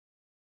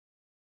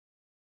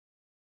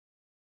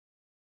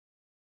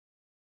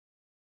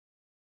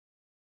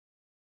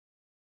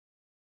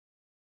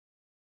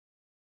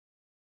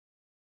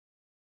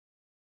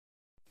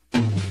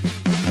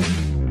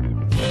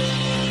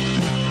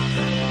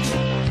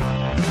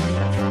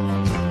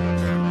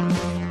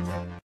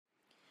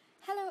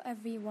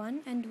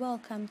everyone, and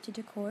welcome to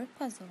Decor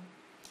Puzzle.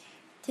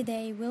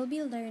 Today we'll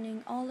be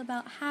learning all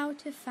about how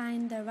to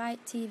find the right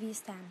TV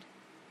stand.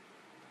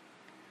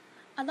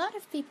 A lot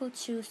of people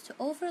choose to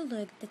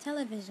overlook the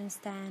television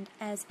stand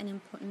as an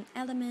important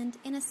element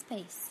in a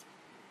space.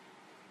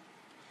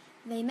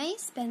 They may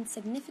spend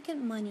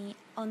significant money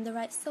on the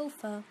right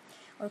sofa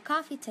or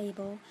coffee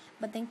table,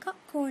 but then cut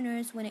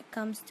corners when it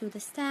comes to the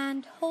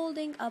stand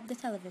holding up the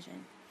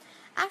television.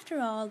 After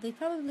all, they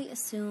probably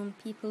assume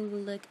people will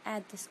look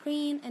at the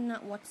screen and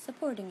not what's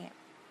supporting it.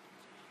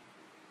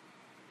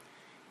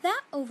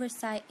 That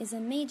oversight is a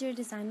major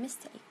design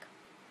mistake.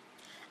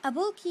 A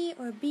bulky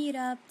or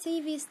beat-up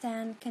TV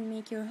stand can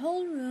make your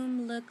whole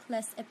room look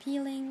less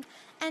appealing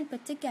and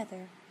put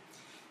together.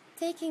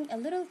 Taking a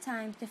little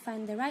time to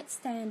find the right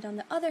stand, on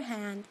the other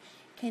hand,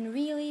 can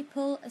really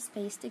pull a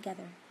space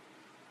together.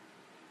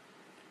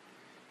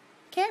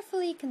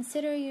 Carefully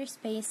consider your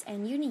space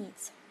and your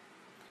needs.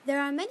 There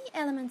are many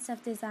elements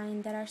of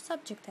design that are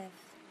subjective.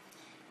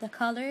 The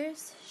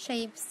colors,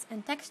 shapes,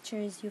 and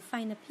textures you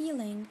find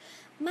appealing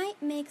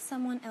might make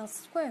someone else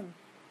squirm.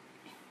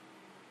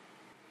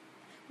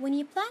 When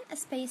you plan a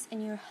space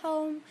in your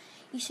home,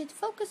 you should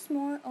focus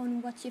more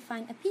on what you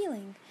find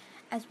appealing,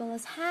 as well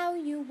as how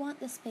you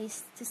want the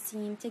space to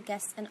seem to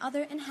guests and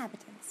other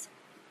inhabitants.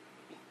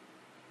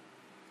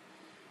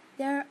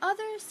 There are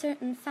other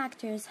certain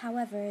factors,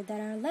 however, that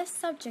are less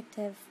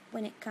subjective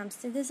when it comes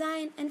to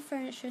design and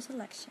furniture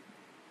selection.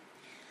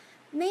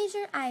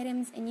 Major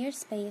items in your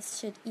space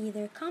should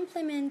either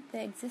complement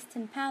the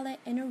existing palette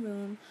in a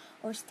room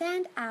or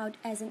stand out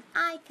as an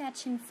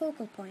eye-catching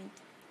focal point.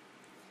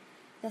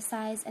 The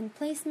size and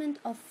placement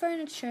of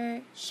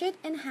furniture should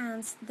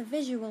enhance the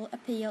visual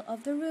appeal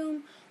of the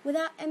room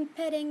without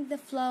impeding the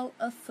flow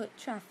of foot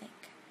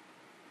traffic.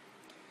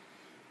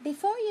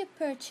 Before you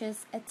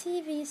purchase a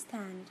TV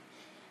stand,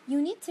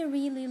 you need to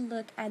really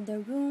look at the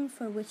room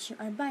for which you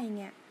are buying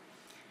it.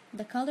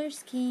 The color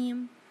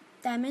scheme,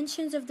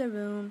 dimensions of the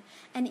room,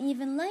 and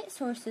even light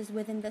sources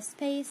within the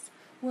space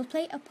will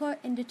play a part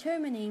in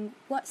determining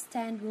what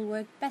stand will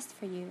work best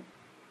for you.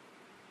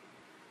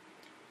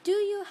 Do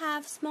you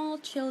have small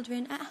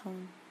children at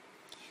home?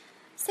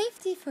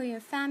 Safety for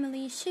your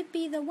family should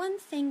be the one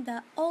thing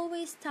that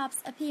always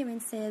tops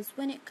appearances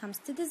when it comes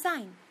to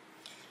design.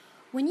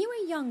 When you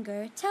were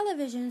younger,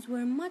 televisions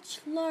were much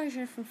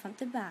larger from front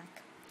to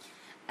back,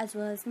 as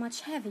well as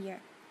much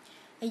heavier.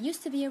 It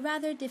used to be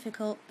rather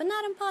difficult, but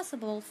not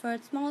impossible, for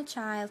a small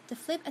child to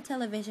flip a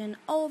television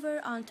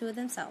over onto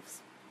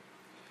themselves.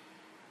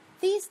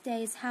 These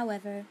days,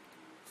 however,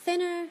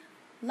 thinner,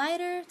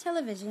 lighter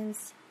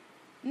televisions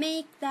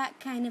make that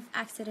kind of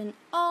accident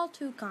all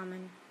too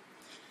common.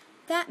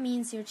 That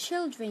means your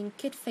children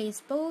could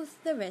face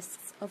both the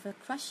risks of a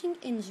crushing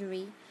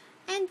injury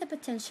and the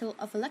potential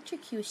of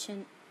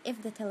electrocution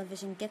if the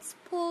television gets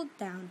pulled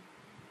down.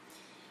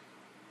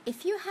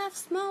 If you have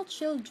small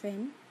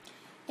children,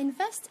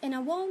 invest in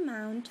a wall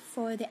mount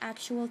for the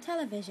actual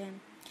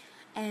television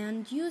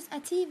and use a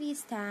TV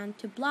stand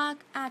to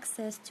block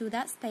access to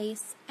that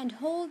space and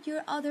hold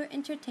your other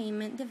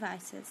entertainment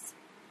devices.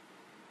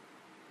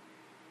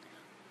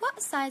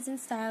 What size and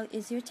style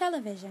is your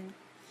television?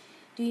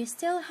 Do you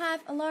still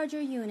have a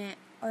larger unit,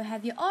 or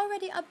have you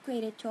already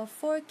upgraded to a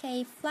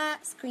 4K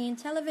flat screen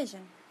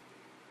television?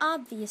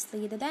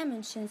 Obviously, the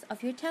dimensions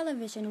of your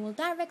television will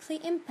directly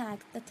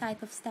impact the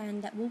type of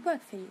stand that will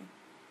work for you.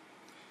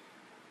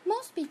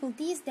 Most people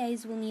these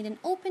days will need an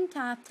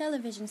open-top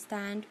television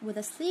stand with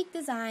a sleek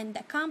design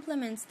that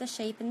complements the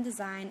shape and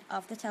design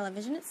of the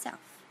television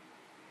itself.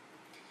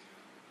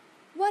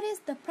 What is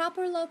the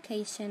proper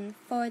location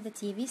for the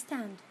TV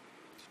stand?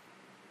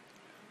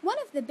 One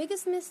of the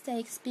biggest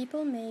mistakes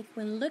people make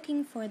when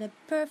looking for the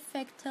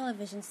perfect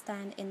television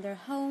stand in their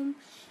home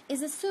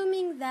is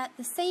assuming that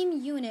the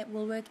same unit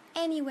will work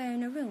anywhere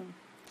in a room.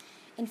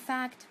 In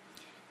fact,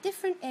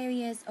 different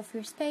areas of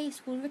your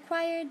space will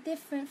require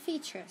different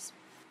features.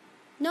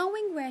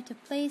 Knowing where to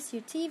place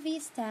your TV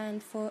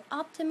stand for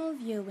optimal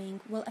viewing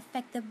will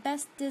affect the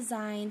best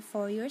design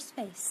for your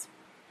space.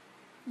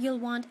 You'll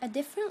want a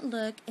different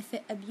look if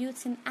it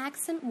abuts an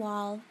accent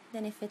wall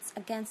than if it's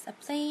against a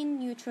plain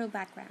neutral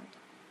background.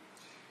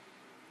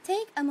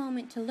 Take a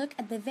moment to look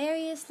at the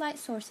various light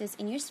sources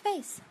in your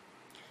space.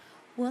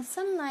 Will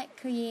sunlight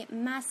create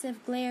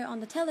massive glare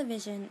on the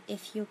television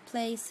if you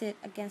place it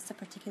against a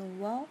particular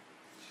wall?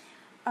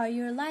 Are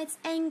your lights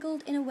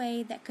angled in a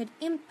way that could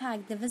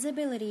impact the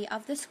visibility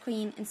of the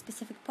screen in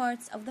specific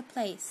parts of the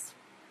place?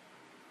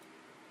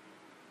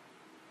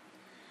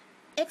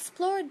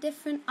 Explore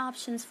different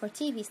options for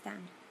TV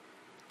stand.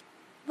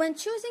 When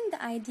choosing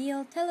the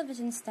ideal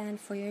television stand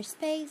for your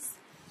space,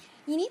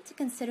 you need to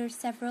consider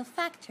several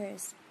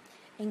factors,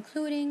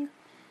 including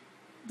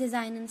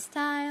design and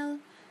style,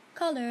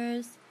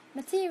 colors,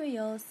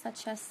 materials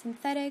such as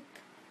synthetic,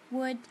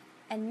 wood,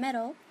 and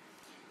metal,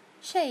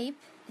 shape,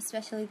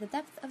 especially the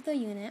depth of the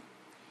unit,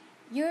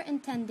 your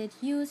intended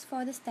use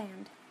for the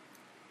stand,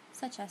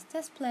 such as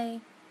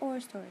display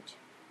or storage.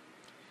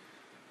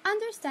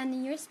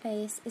 Understanding your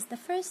space is the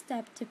first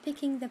step to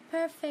picking the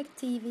perfect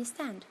TV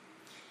stand.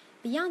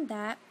 Beyond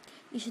that,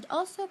 you should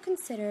also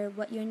consider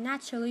what you're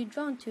naturally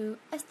drawn to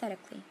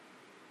aesthetically.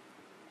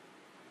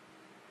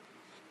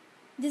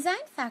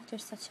 Design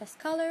factors such as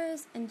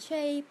colors and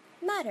shape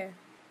matter.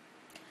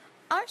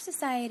 Our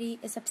society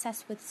is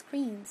obsessed with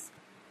screens.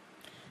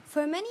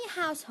 For many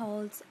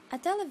households, a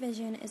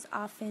television is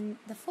often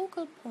the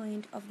focal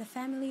point of the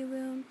family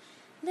room,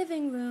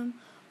 living room,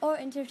 or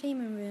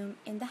entertainment room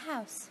in the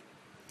house.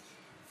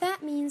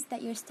 That means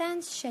that your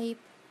stand's shape,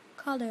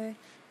 color,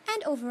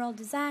 and overall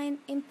design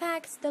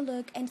impacts the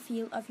look and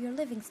feel of your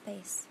living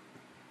space.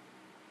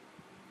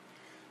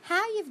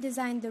 How you've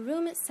designed the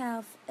room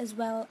itself, as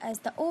well as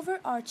the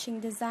overarching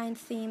design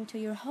theme to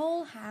your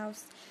whole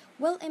house,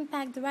 will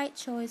impact the right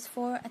choice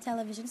for a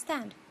television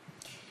stand.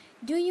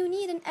 Do you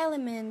need an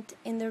element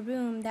in the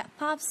room that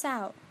pops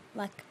out,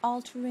 like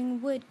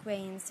altering wood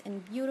grains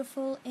and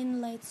beautiful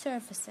inlaid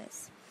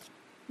surfaces?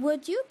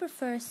 Would you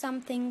prefer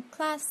something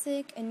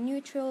classic and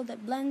neutral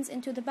that blends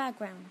into the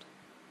background?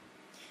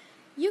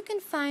 You can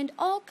find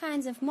all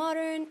kinds of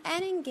modern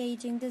and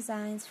engaging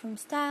designs, from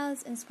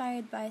styles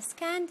inspired by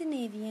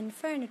Scandinavian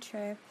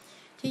furniture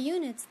to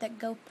units that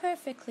go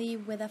perfectly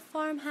with a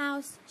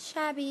farmhouse,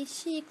 shabby,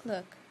 chic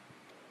look.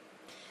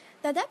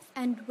 The depth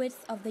and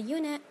width of the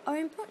unit are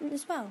important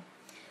as well.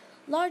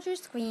 Larger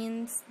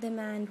screens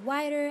demand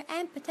wider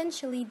and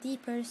potentially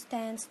deeper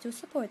stands to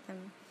support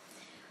them.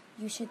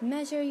 You should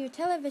measure your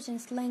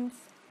television's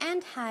length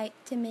and height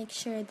to make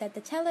sure that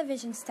the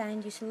television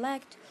stand you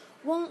select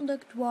won't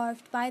look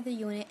dwarfed by the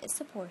unit it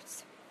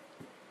supports.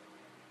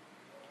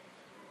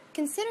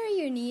 Consider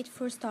your need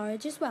for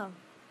storage as well.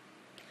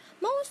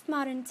 Most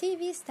modern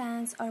TV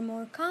stands are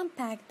more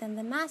compact than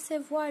the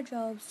massive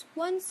wardrobes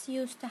once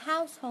used to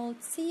household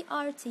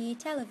CRT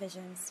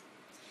televisions.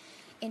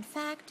 In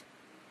fact,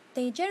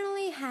 they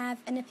generally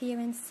have an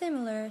appearance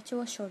similar to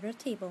a shorter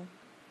table.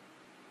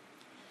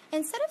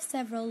 Instead of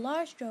several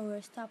large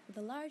drawers topped with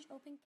a large open